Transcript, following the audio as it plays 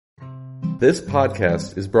This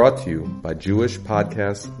podcast is brought to you by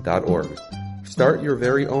JewishPodcasts.org. Start your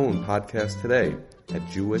very own podcast today at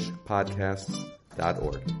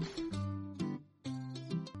JewishPodcasts.org.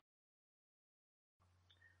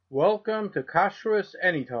 Welcome to Kashrus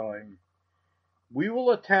Anytime. We will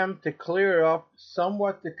attempt to clear up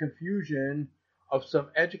somewhat the confusion of some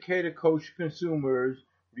educated kosher consumers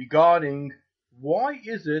regarding why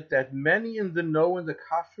is it that many in the know in the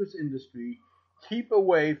kashrus industry keep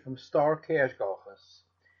away from star hashgachas.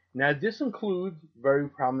 Now this includes very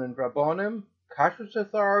prominent rabbanim, kashrus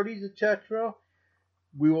authorities, etc.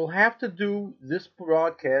 We will have to do this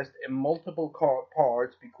broadcast in multiple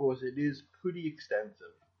parts because it is pretty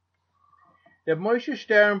extensive. The Moshe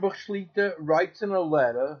Sternbuch Shlita writes in a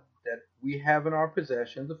letter that we have in our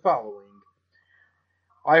possession the following.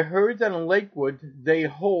 I heard that in Lakewood they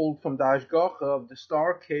hold from the Hashgacha of the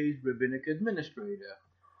Star K's rabbinic administrator.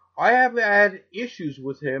 I have had issues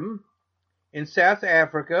with him in South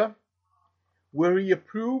Africa where he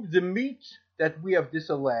approved the meat that we have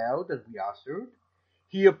disallowed, that we assered.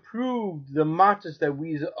 He approved the matzahs that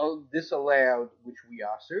we disallowed, which we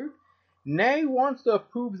assered. Now he wants to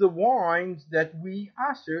approve the wines that we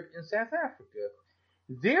assered in South Africa.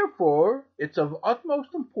 Therefore, it's of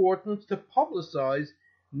utmost importance to publicize,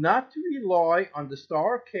 not to rely on the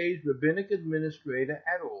Star K's rabbinic administrator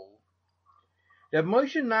at all. That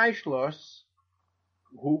Moshe Neishlos,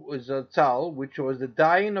 who was a tzal, which was the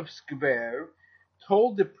Dayan of Skver,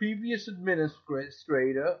 told the previous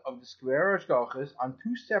administrator of the Skver Hashgachas on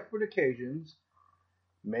two separate occasions,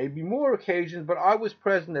 maybe more occasions, but I was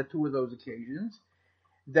present at two of those occasions,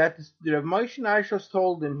 that Moshe Neishlos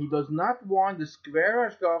told him he does not want the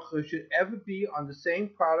Skver Hashgacha should ever be on the same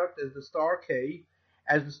product as the Star K,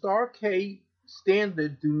 as the Star K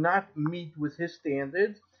standard do not meet with his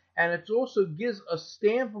standards, and it also gives a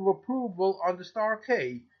stamp of approval on the Star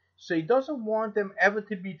K, so he doesn't want them ever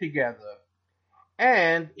to be together.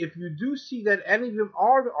 And if you do see that any of them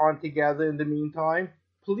are on together in the meantime,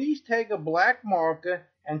 please take a black marker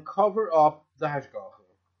and cover up the Hashgacha.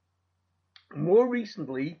 More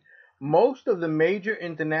recently, most of the major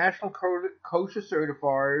international kosher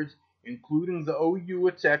certifiers, including the OU,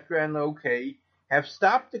 etc., and OK, have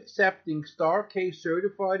stopped accepting Star K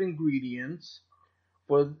certified ingredients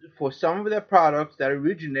for some of their products that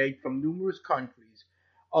originate from numerous countries,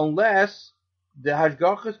 unless the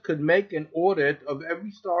Hashgachas could make an audit of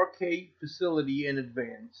every Star K facility in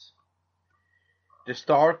advance. The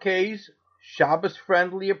Star K's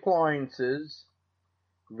Shabbos-friendly appliances,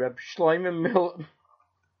 Reb Shlomo Miller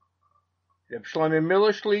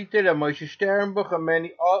Shlita, and Moshe Sternbuch,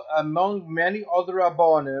 among many other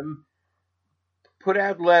rabbanim, put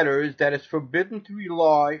out letters that it's forbidden to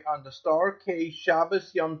rely on the Star K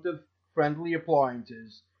Shabbos Yom Tov friendly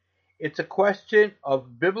appliances. It's a question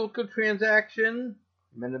of biblical transaction,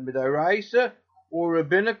 midaraisa, or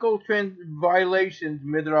rabbinical violations,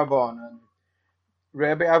 midrabanan.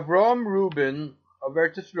 Rabbi Avraham Rubin of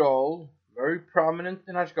Eretz Yisrael, very prominent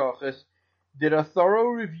in Hashgachas, did a thorough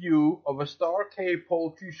review of a Star K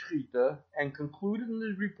poultry shechita and concluded in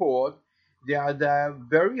his report there are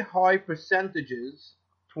very high percentages,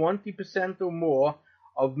 20% or more,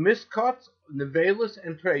 of miscuts, nevelas,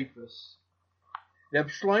 and treifas. Reb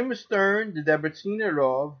Shlomo Stern, the Debreciner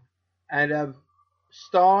Rav, and Reb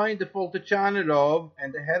Stein, the Foltachana Rav,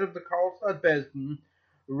 and the head of the Karlstadt Bezdin,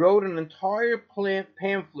 wrote an entire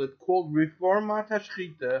pamphlet called Reformat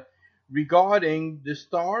HaShechita regarding the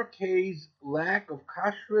Star K's lack of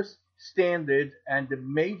kashrus standards and the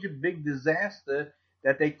major big disaster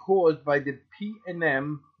that they caused by the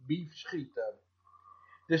P&M beef shechita.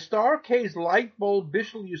 The Star K's light bulb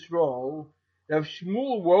Bishul Yisrael, Rav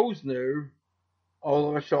Shmuel Wozner,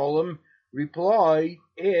 Ol Shalom, replied,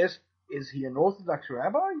 asked, is he an Orthodox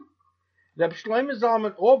rabbi? Rav Shlomo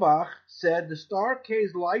Zalman Auerbach said the Star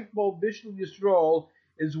K's light bulb Bishul Yisrael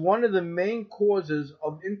is one of the main causes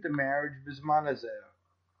of intermarriage Bisman Hazeh.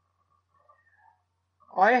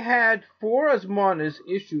 I had 4 azmanas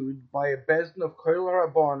issued by a Bezdin of Kol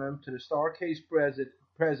HaRabbanim to the Star K's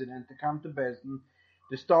president to come to Bezdin.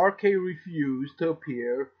 The Star K refused to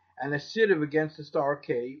appear, and a sittuv against the Star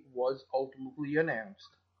K was ultimately announced.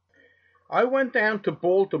 I went down to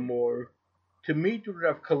Baltimore to meet with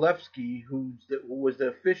Rav Kalevsky, who was the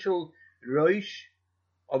official Rosh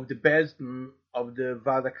of the Bezdin of the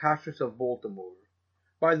Vada Kashrus of Baltimore.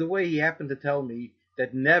 By the way, he happened to tell me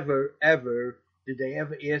that never, ever did they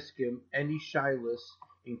ever ask him any shilas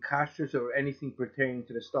in kashrus or anything pertaining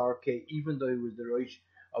to the Star K, even though he was the Rosh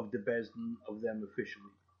of the Bezdin of them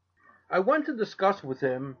officially. I went to discuss with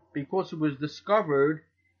him because it was discovered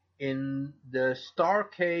in the Star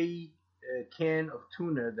K can of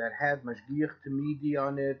tuna that had Mashgiach Tamidi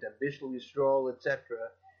on it, a Bishul Yisrael,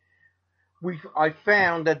 etc., I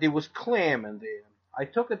found that there was clam in there. I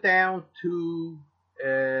took it down to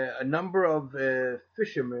a number of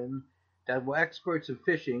fishermen that were experts in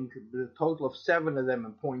fishing, a total of 7 of them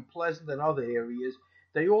in Point Pleasant and other areas.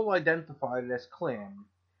 They all identified it as clam.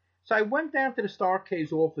 So I went down to the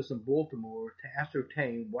Starkey's office in Baltimore to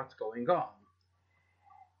ascertain what's going on.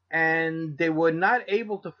 And they were not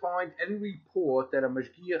able to find any report that a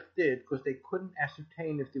Mashgiach did because they couldn't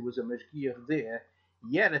ascertain if there was a Mashgiach there.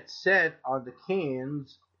 Yet it said on the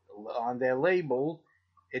cans, on their label,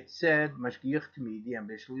 it said Mashgiach Tamidi and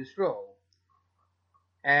Bishul Yisrael.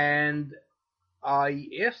 And I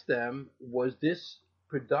asked them, was this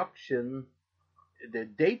production, the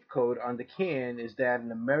date code on the can, is that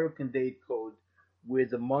an American date code where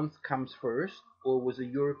the month comes first, or was a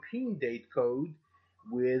European date code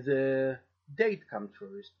where the date comes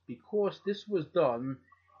first? Because this was done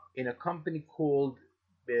in a company called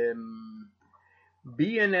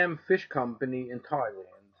B&M Fish Company in Thailand.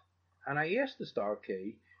 And I asked the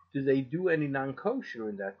Starkey, do they do any non-kosher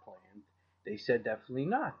in that plant? They said definitely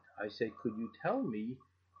not. I said, could you tell me,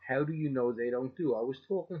 how do you know they don't do? I was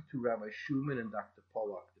talking to Rabbi Schumann and Dr.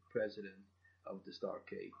 Pollack, the president of the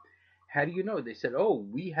Starkey. How do you know? They said, oh,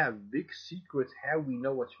 we have big secrets how we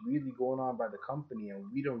know what's really going on by the company,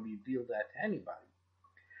 and we don't reveal that to anybody.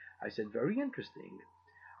 I said, very interesting.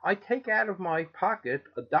 I take out of my pocket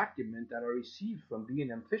a document that I received from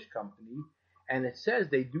B&M Fish Company, and it says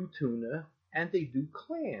they do tuna and they do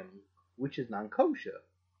clam, which is non-kosher.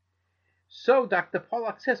 So Dr.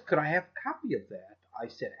 Pollack says, could I have a copy of that? I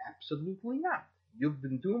said, absolutely not. You've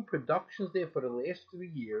been doing productions there for the last 3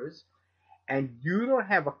 years, and you don't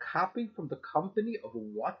have a copy from the company of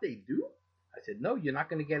what they do? I said, no, you're not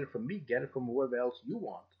going to get it from me. Get it from whoever else you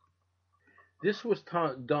want. This was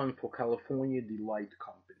done for California Delight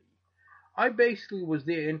Company. I basically was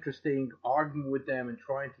there interested, arguing with them and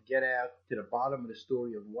trying to get out to the bottom of the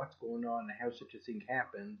story of what's going on and how such a thing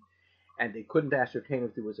happened. And they couldn't ascertain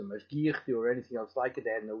if there was a mashgiach or anything else like it.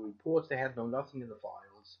 They had no reports. They had nothing in the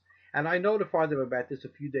files. And I notified them about this a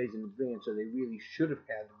few days in advance, so they really should have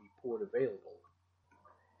had the report available.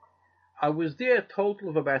 I was there a total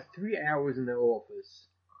of about 3 hours in their office.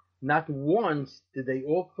 Not once did they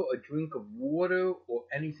offer a drink of water or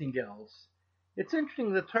anything else. It's interesting,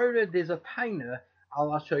 in the Torah there's a taina,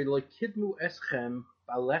 al asher lo kidmu eschem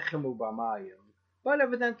balechem u'bamayim. But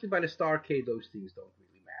evidently by the Starkey, those things don't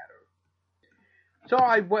really matter. So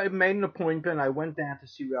I made an appointment. I went down to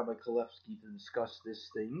see Rabbi Kalevsky to discuss this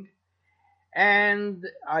thing. And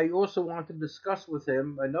I also wanted to discuss with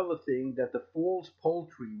him another thing, that the false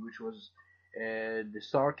poultry, which was the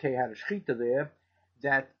Starkey had a shechita there,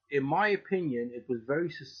 that in my opinion it was very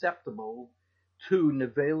susceptible to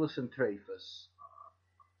nevelis and trephus.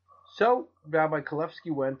 So Rabbi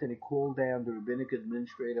Kalevsky went and he called down the rabbinic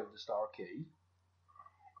administrator of the Starkey,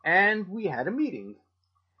 and we had a meeting.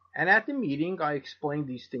 And at the meeting I explained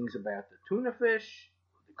these things about the tuna fish,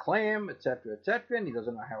 the clam, etc., etc., and he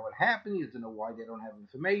doesn't know how it happened, he doesn't know why they don't have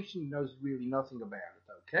information, he knows really nothing about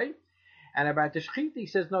it, okay? And about the shechita, he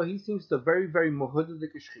says, no, he thinks it's a very, very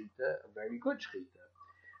mohudik shechita, a very good shechita.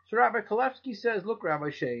 So Rabbi Kalevsky says, look, Rabbi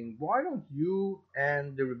Shane, why don't you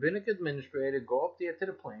and the rabbinic administrator go up there to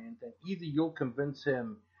the plant, and either you'll convince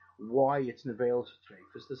him why it's nevelis or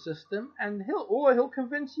trephus, the system, and he'll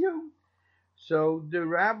convince you. So the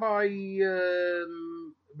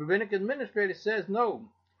rabbinic administrator says, no,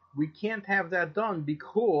 we can't have that done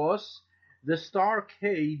because the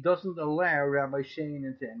Starkey doesn't allow Rabbi Shane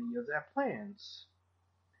into any of their plants.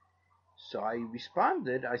 So I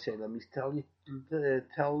responded, I said, let me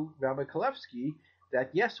tell Rabbi Kalevsky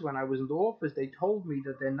that yes, when I was in the office, they told me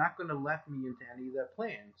that they're not going to let me into any of their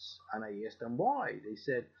plants. And I asked them why. They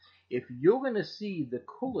said, if you're going to see the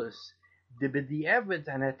kulas, the b'di'evet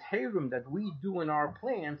and heterim that we do in our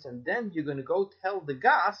plants, and then you're going to go tell the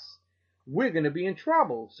gas, we're going to be in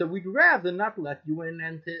trouble. So we'd rather not let you in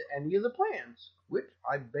into any of the plants, which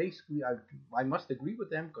I must agree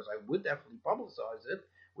with them, because I would definitely publicize it,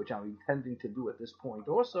 which I'm intending to do at this point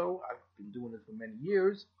also. I've been doing it for many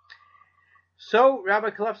years. So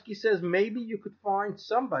Rabbi Kalevsky says, maybe you could find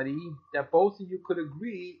somebody that both of you could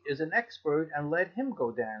agree is an expert and let him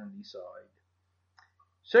go down and decide.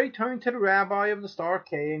 So he turned to the rabbi of the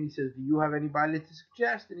Starkey and he says, do you have anybody to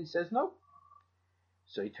suggest? And he says, no.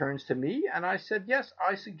 So he turns to me and I said, yes,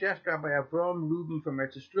 I suggest Rabbi Avram Rubin from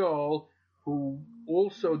Eretz Yisrael, who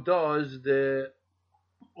also does the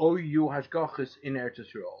OU Hashgachas in Eretz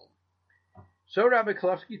Yisrael. So Rabbi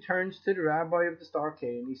Kalevsky turns to the rabbi of the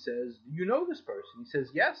Starkey and he says, do you know this person? He says,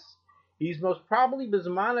 yes. He's most probably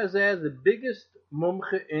Bizman Azeh, the biggest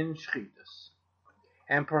mumche in Shchitas.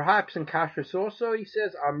 And perhaps in Kashrus also, he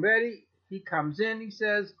says, I'm ready. He comes in, he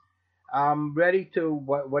says, I'm ready to,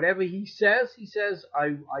 whatever he says, I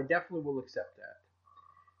definitely will accept that.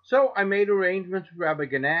 So I made arrangements with Rabbi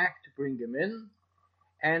Genack to bring him in.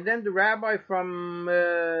 And then the rabbi from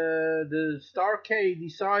the Star K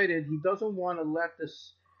decided he doesn't want to let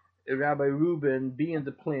this Rabbi Reuben be in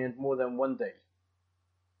the plant more than one day.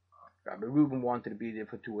 Rabbi Reuben wanted to be there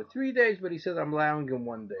for 2 or 3 days, but he said, I'm allowing him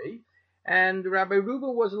one day. And Rabbi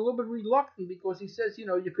Reuben was a little bit reluctant because he says,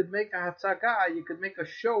 you could make a hatzakah, you could make a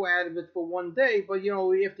show out of it for one day, but,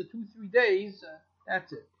 after 2-3 days,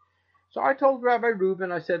 that's it. So I told Rabbi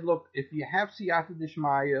Reuben, I said, look, if you have siyata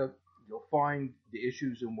d'shmaya, you'll find the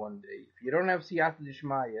issues in one day. If you don't have siyata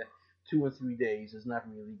d'shmaya, 2 or 3 days is not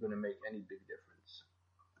really going to make any big difference.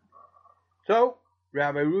 So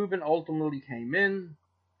Rabbi Reuben ultimately came in.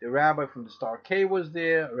 The rabbi from the Star K was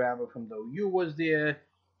there. A rabbi from the OU was there.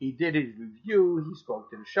 He did his review. He spoke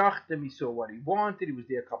to the shachtim. He saw what he wanted. He was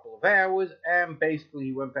there a couple of hours. And basically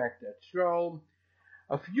he went back to that stroll.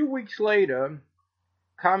 A few weeks later,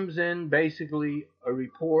 comes in basically a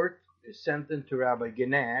report is sent in to Rabbi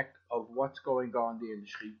Genack of what's going on there in the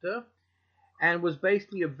Shechita. And was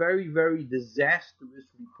basically a very, very disastrous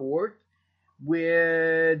report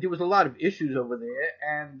where there was a lot of issues over there,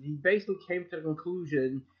 and he basically came to the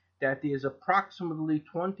conclusion that there's approximately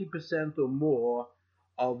 20% or more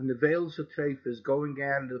of Nevelos Atrefas going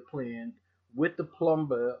out of the plant with the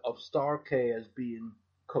plumber of Star K as being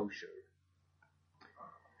kosher.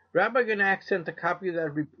 Rabbi Genack sent a copy of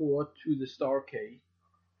that report to the Star K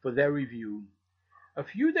for their review. A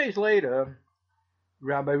few days later,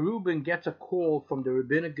 Rabbi Reuben gets a call from the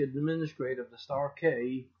rabbinic administrator of the Star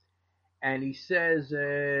K, and he says,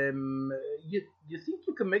 you think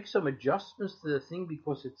you can make some adjustments to the thing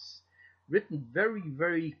because it's written very,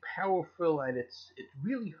 very powerful, and it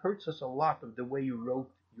really hurts us a lot of the way you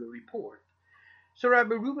wrote your report. So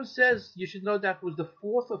Rabbi Reuben says you should know that was the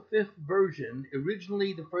 4th or 5th version.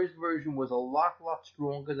 Originally, the first version was a lot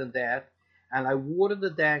stronger than that, and I watered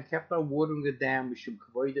it down, kept on watering it down, Mishum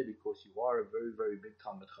Kavoida, because you are a very, very big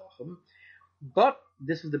Talmid Chacham. But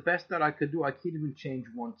this is the best that I could do. I can't even change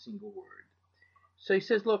one single word. So he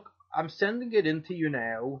says, look, I'm sending it in to you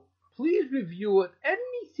now. Please review it.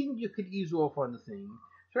 Anything you could ease off on the thing.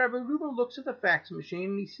 So Rabbi Reuben looks at the fax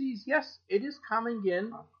machine and he sees, yes, it is coming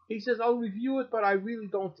in. He says, I'll review it, but I really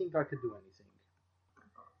don't think I could do anything.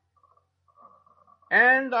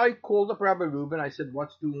 And I called up Rabbi Reuben. I said,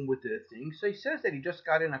 what's doing with the thing? So he says that he just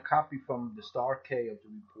got in a copy from the Star K of the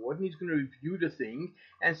report, and he's going to review the thing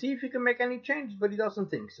and see if he can make any changes, but he doesn't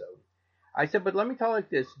think so. I said, but let me tell you like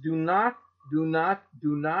this. Do not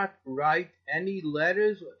write any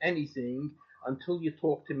letters or anything until you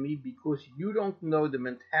talk to me, because you don't know the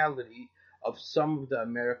mentality of some of the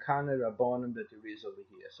Americana Rabbanim that there is over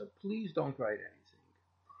here. So please don't write anything.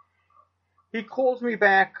 He calls me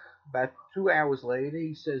back about 2 hours later.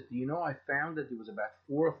 He says, do you know, I found that there was about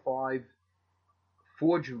 4 or 5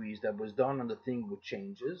 forgeries that was done on the thing with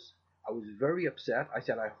changes. I was very upset. I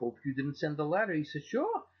said, I hope you didn't send a letter. He said,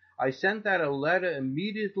 sure. I sent out a letter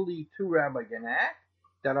immediately to Rabbi Genack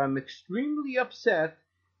that I'm extremely upset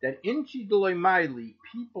that Inchi Deloy Miley,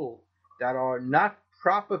 people that are not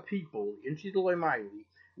proper people, Inchi Deloy Miley,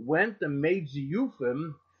 went and made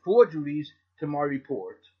ziyufim, forgeries, to my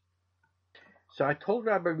report. So I told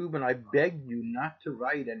Rabbi Reuben, I beg you not to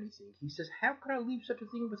write anything. He says, how could I leave such a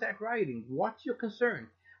thing without writing? What's your concern?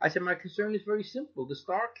 I said, my concern is very simple. The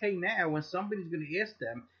Star K now, when somebody's going to ask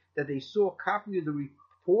them that they saw a copy of the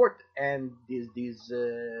report and there's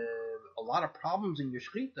a lot of problems in your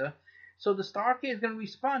shechita, so the Star K is going to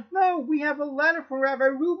respond, no, we have a letter from Rabbi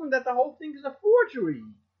Reuben that the whole thing is a forgery.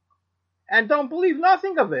 And don't believe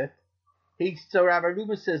nothing of it. So Rabbi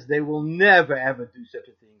Reuben says they will never ever do such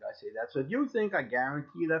a thing. I say, that's what you think. I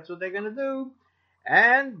guarantee that's what they're going to do.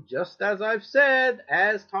 And just as I've said,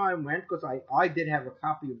 as time went, because I did have a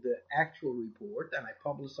copy of the actual report, and I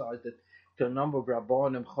publicized it to a number of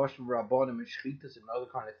Rabbanim, Choshev Rabbanim, and Shchitas, and other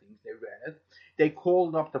kind of things. They read it. They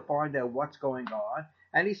called up to find out what's going on.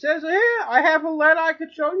 And he says, here, I have a letter I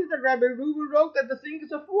could show you that Rabbi Reuben wrote that the thing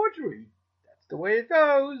is a forgery. That's the way it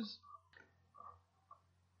goes.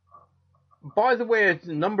 By the way, it's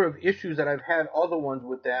a number of issues that I've had other ones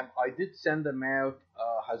with them. I did send them out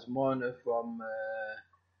Hazmona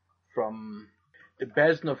from the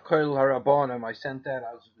Bezdin of Koil Harabonim. I sent that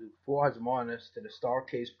as 4 Hazmonas to the Star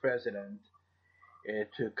Case president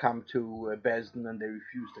to come to Bezdin, and they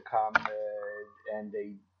refused to come, and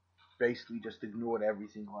they basically just ignored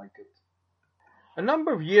everything like it. A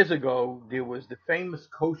number of years ago, there was the famous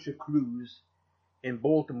kosher cruise in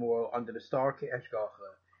Baltimore under the Star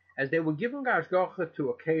Hashgacha, as they were giving Hashgacha to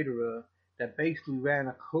a caterer that basically ran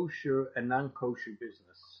a kosher and non-kosher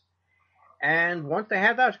business. And once they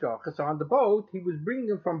had Hashgacha on the boat, he was bringing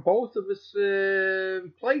them from both of his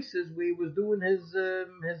places where he was doing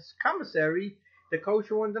his commissary, the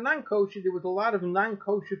kosher and the non-kosher. There was a lot of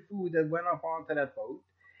non-kosher food that went up onto that boat,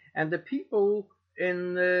 and the people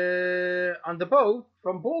on the boat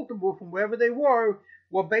from Baltimore, from wherever they were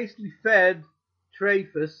basically fed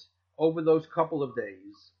treifus over those couple of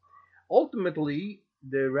days. Ultimately,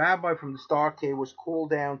 the rabbi from the Star K was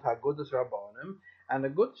called down to Agudas Rabbanim, and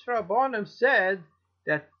Agudas Rabbanim said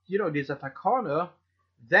that, there's a takana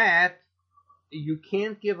that you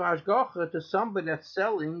can't give hashgacha to somebody that's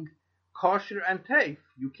selling kosher and teif.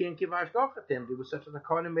 You can't give hashgacha to him. There was such a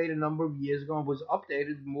takana made a number of years ago and was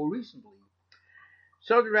updated more recently.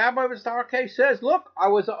 So the rabbi of the Star K says, look, I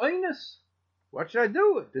was a oinus. What should I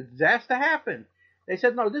do? The disaster happened. They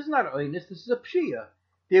said, no, this is not a oinus, this is a pshia.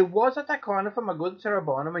 There was a takana from Agudas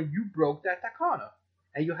Rabbanim, and you broke that takana.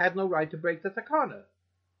 And you had no right to break the takana.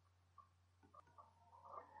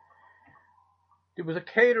 There was a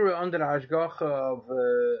caterer under the hashgacha of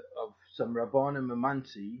some Rabbanim in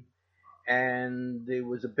Monsey, and there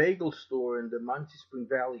was a bagel store in the Monsey Spring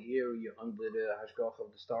Valley area under the hashgacha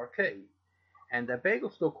of the Star K. And that bagel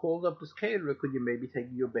store called up this caterer, could you maybe take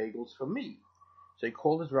your bagels from me? So he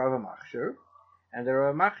called his Rav Machsher, and the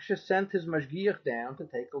Rav Machsher sent his mashgiach down to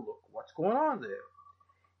take a look what's going on there.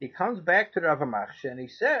 He comes back to Rav Machsher and he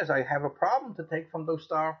says, I have a problem to take from those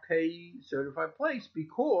Star K certified place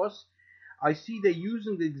because I see they're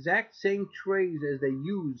using the exact same trays as they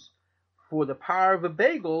use for the power of the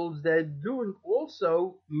bagels. They're doing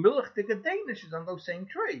also milchtige danishes on those same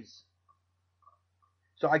trays.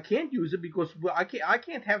 So I can't use it because I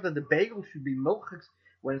can't have that the bagel should be milchiks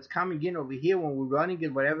when it's coming in over here, when we're running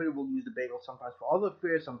it, whatever, we'll use the bagel sometimes for other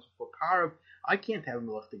affairs, sometimes for parv. I can't have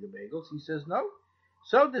milchtige bagels. He says no.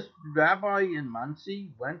 So this rabbi in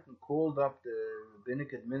Monsey went and called up the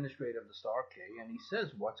rabbinic administrator of the Star K, and he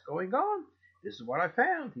says, what's going on? This is what I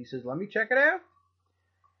found. He says, let me check it out.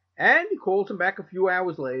 And he calls him back a few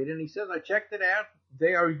hours later, and he says, I checked it out.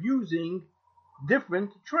 They are using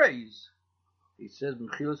different trays. He says,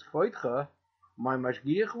 my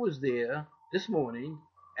mashgiach was there this morning,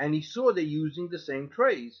 and he saw they're using the same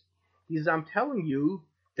trays. He says, I'm telling you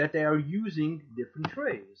that they are using different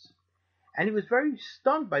trays. And he was very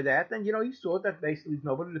stunned by that, and he saw that basically there's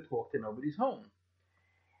nobody to talk to, nobody's home.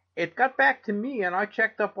 It got back to me, and I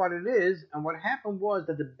checked up what it is, and what happened was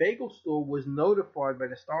that the bagel store was notified by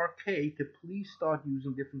the Star K to please start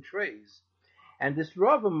using different trays. And this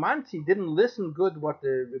Rav Monsey didn't listen good what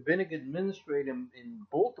the rabbinic administrator in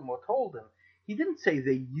Baltimore told him. He didn't say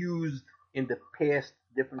they used in the past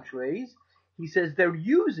different trays. He says they're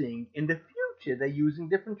using in the future, they're using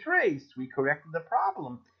different trays. We corrected the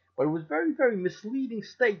problem. But it was very, very misleading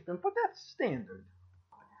statement, but that's standard.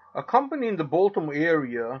 A company in the Baltimore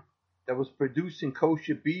area that was producing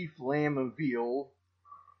kosher beef, lamb, and veal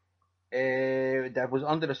that was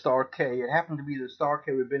under the Star K. It happened to be the Star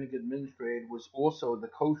K rabbinic administrator was also the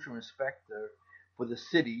kosher inspector for the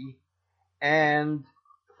city, and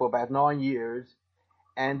for about 9 years.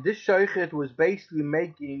 And this shochet was basically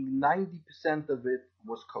making 90% of it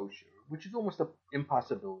was kosher, which is almost an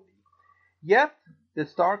impossibility. Yet the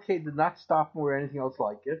Star K did not stop him or anything else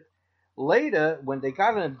like it. Later, when they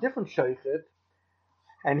got in a different shochet,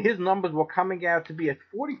 and his numbers were coming out to be at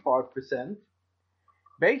 45%,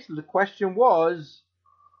 basically the question was,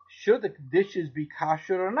 should the dishes be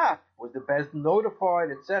kosher or not? Was the Beis Din notified,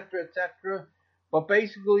 etc., etc.? But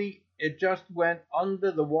basically, it just went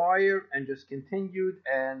under the wire and just continued,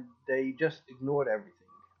 and they just ignored everything.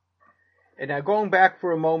 And now going back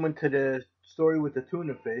for a moment to the story with the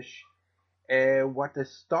tuna fish, what the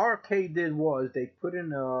Star K did was they put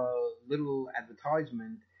in a little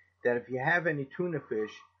advertisement that if you have any tuna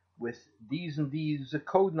fish with these and these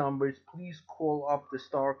code numbers, please call up the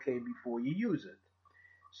Star K before you use it.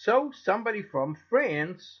 So somebody from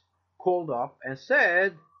France called up and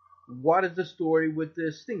said, what is the story with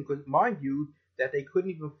this thing? Because mind you, that they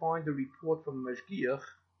couldn't even find a report from Mashgiach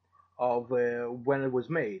of when it was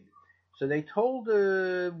made. So they told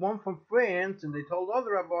one from France, and they told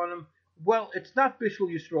other Rabbanim, well, it's not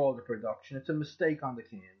Bishul Yisrael, the production. It's a mistake on the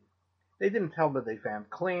can. They didn't tell them they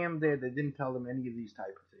found clam there. They didn't tell them any of these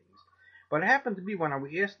type of things. But it happened to be when I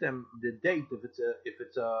asked them the date, if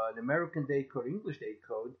it's an American date code, English date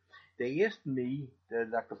code, they asked me,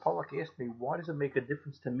 Dr. Pollack asked me, why does it make a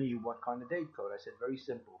difference to me what kind of date code? I said, very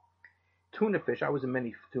simple. Tuna fish, I was in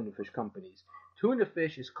many tuna fish companies. Tuna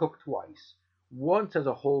fish is cooked twice. once as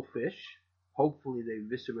a whole fish. Hopefully they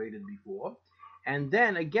eviscerated before. And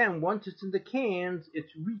then again, once it's in the cans,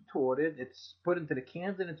 it's retorted. It's put into the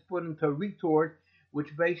cans and it's put into a retort,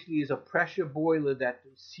 which basically is a pressure boiler that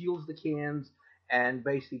seals the cans and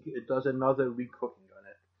basically it does another recooking on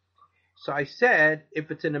it. So I said,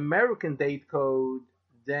 if it's an American date code,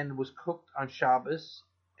 then it was cooked on Shabbos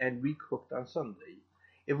and recooked on Sunday.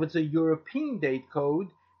 If it's a European date code,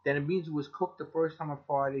 then it means it was cooked the first time on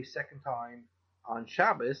Friday, second time on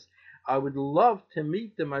Shabbos. I would love to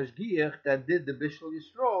meet the Mashgiach that did the Bishul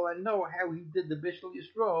Yisrael and know how he did the Bishul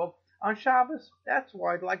Yisrael on Shabbos. That's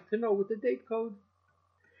why I'd like to know with the date code.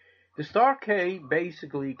 The Star K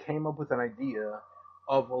basically came up with an idea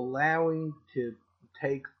of allowing to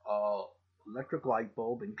take a electric light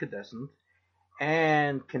bulb, incandescent,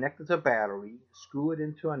 and connect it to a battery, screw it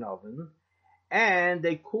into an oven, and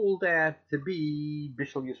they called that to be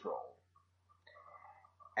Bishul Yisrael.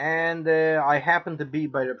 And I happened to be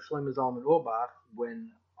by Reb Shlomo Zalman Auerbach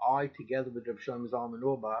when I, together with Reb Shlomo Zalman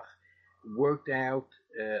Auerbach, worked out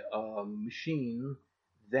a machine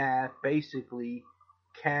that basically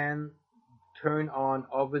can turn on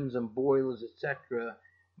ovens and boilers, etc.,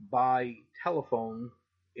 by telephone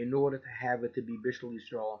in order to have it to be Bishul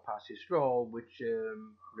Yisrael and Pas Yisrael, which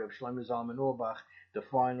Reb Shlomo Zalman Auerbach, the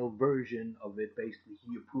final version of it, basically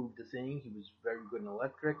he approved the thing. He was very good in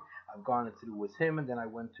electric. I've gone it through with him, and then I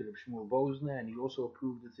went to Reb Shmuel Bosner, and he also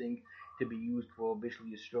approved the thing to be used for Bishul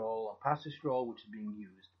Yisrael and Pas Yisrael, which is being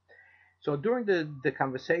used. So during the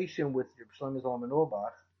conversation with Reb Shlomo Zalman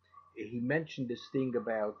Auerbach, he mentioned this thing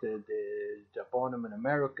about the Jabonim in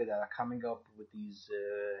America that are coming up with these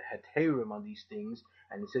heterim on these things,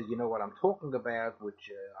 and he says, you know what I'm talking about, which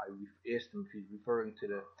I asked him if he's referring to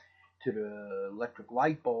the electric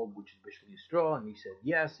light bulb, which is Bishul Yisrael, and he said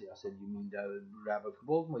yes. I said, you mean the Rabbi from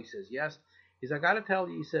Baltimore? He says yes. He says, I got to tell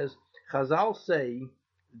you, he says, Chazal say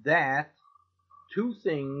that two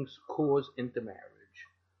things cause intermarriage.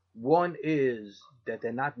 One is that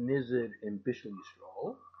they're not nizid in Bishul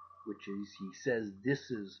Yisrael, which is, he says,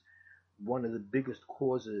 this is one of the biggest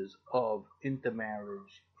causes of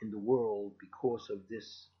intermarriage in the world because of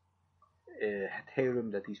this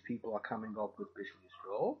heterim that these people are coming up with Bishul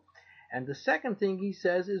Yisrael. And the second thing he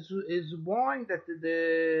says is wine, that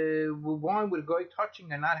the wine with a goy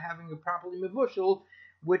touching and not having it properly mevushal,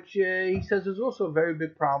 which he says is also a very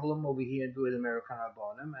big problem over here in the American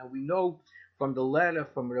Rabbanim. And we know from the letter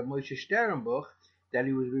from Rav Moshe Sternbuch that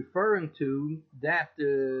he was referring to that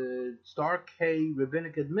the Star K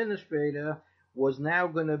rabbinic administrator was now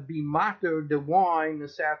going to be matter the wine in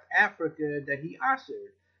South Africa that he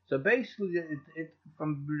assered. So basically, it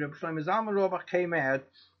from Reb Shlomo Zalman Auerbach came out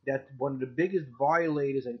that one of the biggest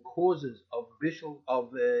violators and causes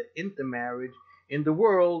of intermarriage in the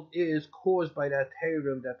world is caused by that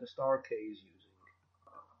heterim that the Star K is using.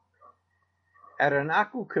 At an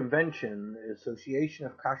ACU convention, Association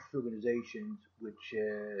of Kashrus Organizations, which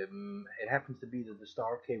it happens to be that the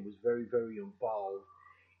Star K was very, very involved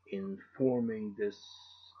in forming this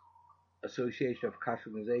Association of Kashrus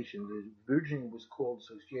Organizations. It originally was called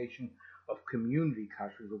Association of Community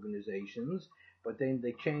Kashrus Organizations, but then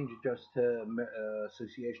they changed it just to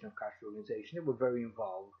Association of Kashrus Organizations. They were very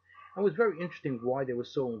involved. And it was very interesting why they were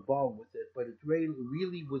so involved with it, but it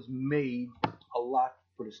really was made a lot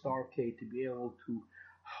for the Star K to be able to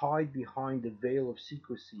hide behind the veil of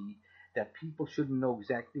secrecy, that people shouldn't know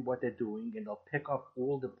exactly what they're doing, and they'll pick up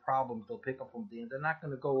all the problems they'll pick up from there, and they're not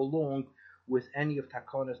going to go along with any of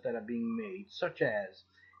takonas that are being made, such as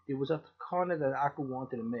there was a takana that ACU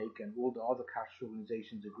wanted to make, and all the other kashrus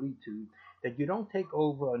organizations agreed to, that you don't take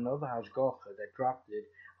over another hashgacha that dropped it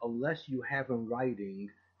unless you have in writing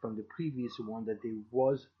from the previous one that there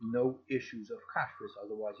was no issues of kashrus,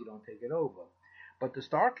 otherwise you don't take it over. But the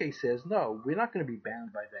Star K says, no, we're not going to be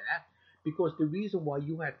bound by that, because the reason why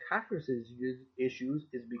you had kashrus issues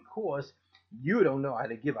is because you don't know how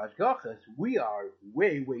to give hashgachas. We are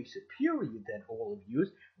way, way superior than all of you.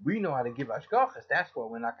 We know how to give hashgachas. That's why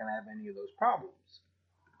we're not going to have any of those problems.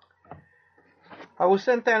 I was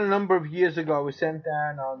sent down a number of years ago. I was sent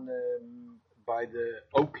down by the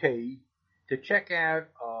OK to check out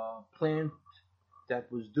a plant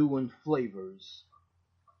that was doing flavors.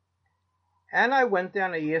 And I went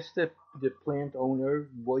down and asked the plant owner,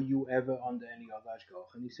 were you ever under any other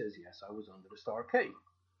hashgacha? And he says, yes, I was under the Star K.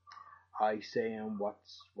 I say, and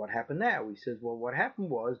what happened now? He says, well, what happened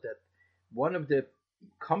was that one of the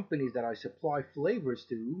companies that I supply flavors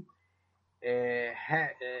to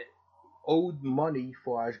owed money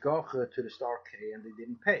for hashgacha to the Star K, and they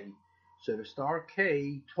didn't pay. So the Star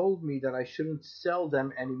K told me that I shouldn't sell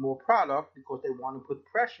them any more product because they want to put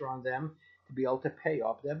pressure on them to be able to pay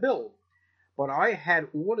off their bill. but I had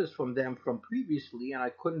orders from them from previously, and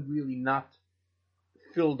I couldn't really not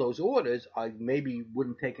fill those orders. I maybe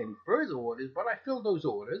wouldn't take any further orders, but I filled those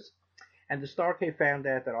orders. And the Starcade found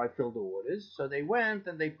out that I filled the orders, so they went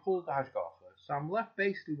and they pulled the Hashgacha. So I'm left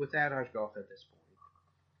basically without Hashgacha at this point.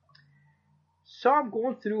 So I'm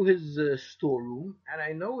going through his storeroom, and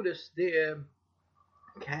I noticed there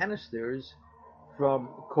canisters from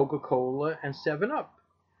Coca-Cola and 7-Up.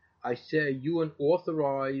 I said, you an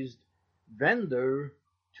authorized vendor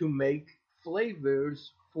to make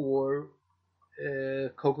flavors for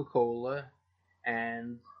Coca-Cola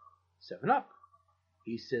and 7-Up.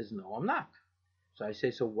 He says, no, I'm not. So I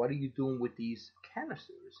say, so what are you doing with these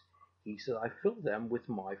canisters? He said, I fill them with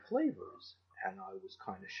my flavors. And I was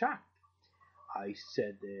kind of shocked. I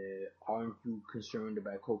said, aren't you concerned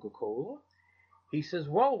about Coca-Cola? He says,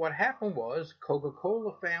 well, what happened was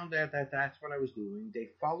Coca-Cola found out that that's what I was doing. They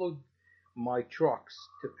followed my trucks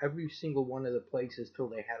to every single one of the places till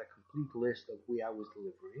they had a complete list of where I was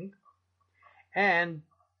delivering. And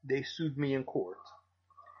they sued me in court.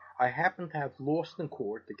 I happen to have lost in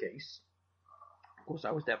court the case. Of course,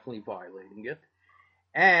 I was definitely violating it.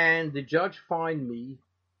 And the judge fined me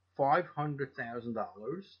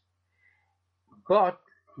 $500,000, but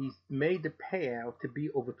he made the payout to be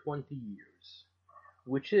over 20 years,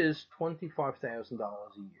 which is $25,000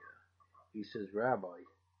 a year. He says, Rabbi,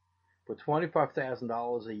 for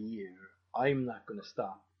 $25,000 a year, I'm not going to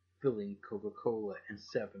stop filling Coca-Cola and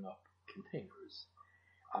 7-Up containers.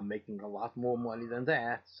 I'm making a lot more money than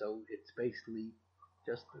that, so it's basically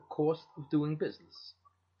just the cost of doing business.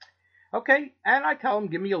 Okay, and I tell him,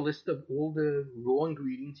 give me a list of all the raw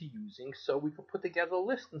ingredients you're using so we can put together a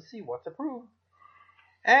list and see what's approved.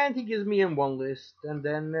 And he gives me in one list, and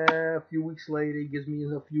then a few weeks later he gives me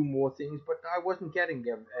a few more things, but I wasn't getting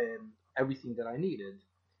everything that I needed.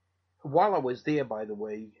 While I was there, by the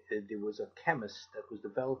way, there was a chemist that was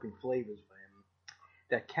developing flavors for him.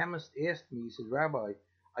 That chemist asked me, he said, Rabbi,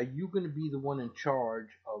 are you going to be the one in charge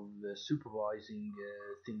of supervising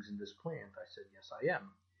things in this plant? I said, yes, I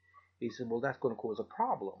am. He said, well, that's going to cause a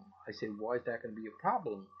problem. I said, why is that going to be a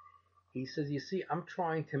problem? He says, you see, I'm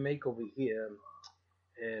trying to make over here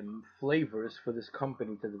flavors for this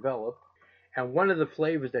company to develop. And one of the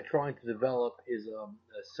flavors they're trying to develop is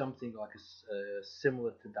something like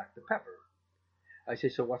similar to Dr. Pepper. I say,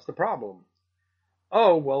 so what's the problem?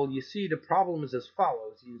 Oh, well, you see, the problem is as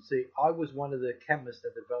follows. You see, I was one of the chemists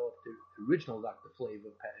that developed the original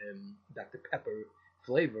Dr. Pepper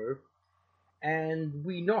flavor, and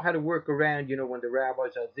we know how to work around, when the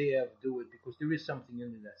rabbis are there to do it, because there is something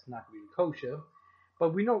in it that's not really kosher,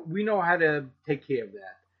 but we know how to take care of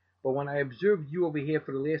that. But when I observed you over here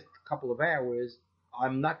for the last couple of hours,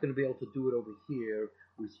 I'm not going to be able to do it over here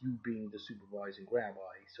with you being the supervising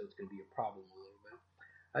rabbi, so it's going to be a problem a little bit.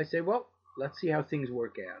 I say, well, let's see how things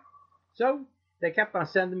work out. So they kept on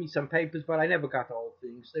sending me some papers, but I never got the whole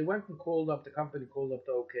thing. So they went and called up, the company called up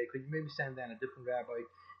to, okay, could you maybe send down a different rabbi?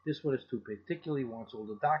 This one is too particular, he wants all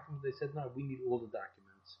the documents. They said, no, we need all the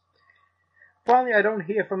documents. Finally, I don't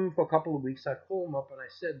hear from him for a couple of weeks. I call him up and I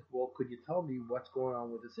said, well, could you tell me what's going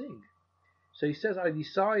on with the thing? So he says, I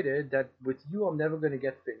decided that with you I'm never going to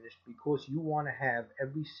get finished because you want to have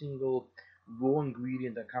every single raw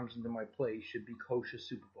ingredient that comes into my place should be kosher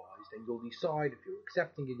supervised, and you'll decide if you're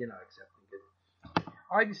accepting it, you're not accepting it.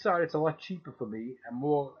 I decided it's a lot cheaper for me and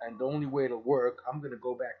the only way it'll work, I'm going to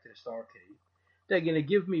go back to the Starcade. They're going to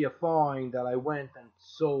give me a fine that I went and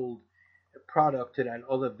sold a product to that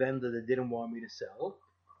other vendor that didn't want me to sell,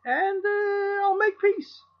 and I'll make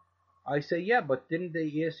peace. I say, yeah, but didn't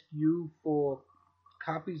they ask you for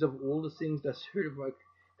copies of all the things that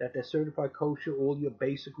they're certified kosher, all your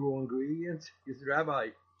basic raw ingredients? He said,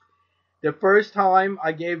 Rabbi, the first time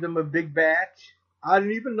I gave them a big batch, I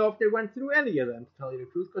didn't even know if they went through any of them, to tell you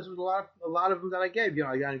the truth, because it was a lot of them that I gave.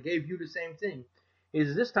 I gave you the same thing.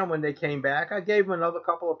 Is this time when they came back, I gave them another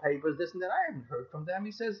couple of papers, this and that. I haven't heard from them.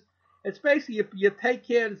 He says, it's basically you take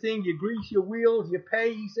care of the thing, you grease your wheels, you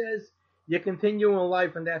pay, he says, you continue in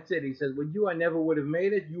life, and that's it. He says, with you, I never would have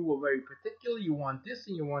made it. You were very particular. You want this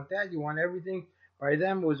and you want that. You want everything. By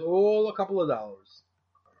them, it was all a couple of dollars.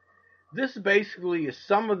 This basically is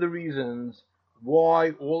some of the reasons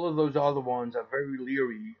why all of those other ones are very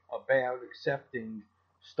leery about accepting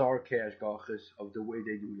Starcade hashgachas of the way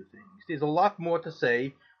they do the things. There's a lot more to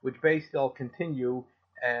say, which basically I'll continue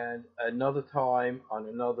at another time on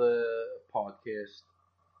another podcast.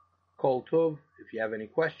 Kol Tov. If you have any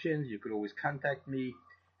questions, you could always contact me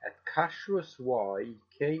at kashrusy,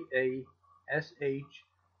 KASHRUSY,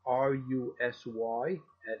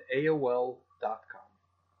 at AOL.com.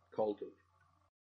 Kol Tov.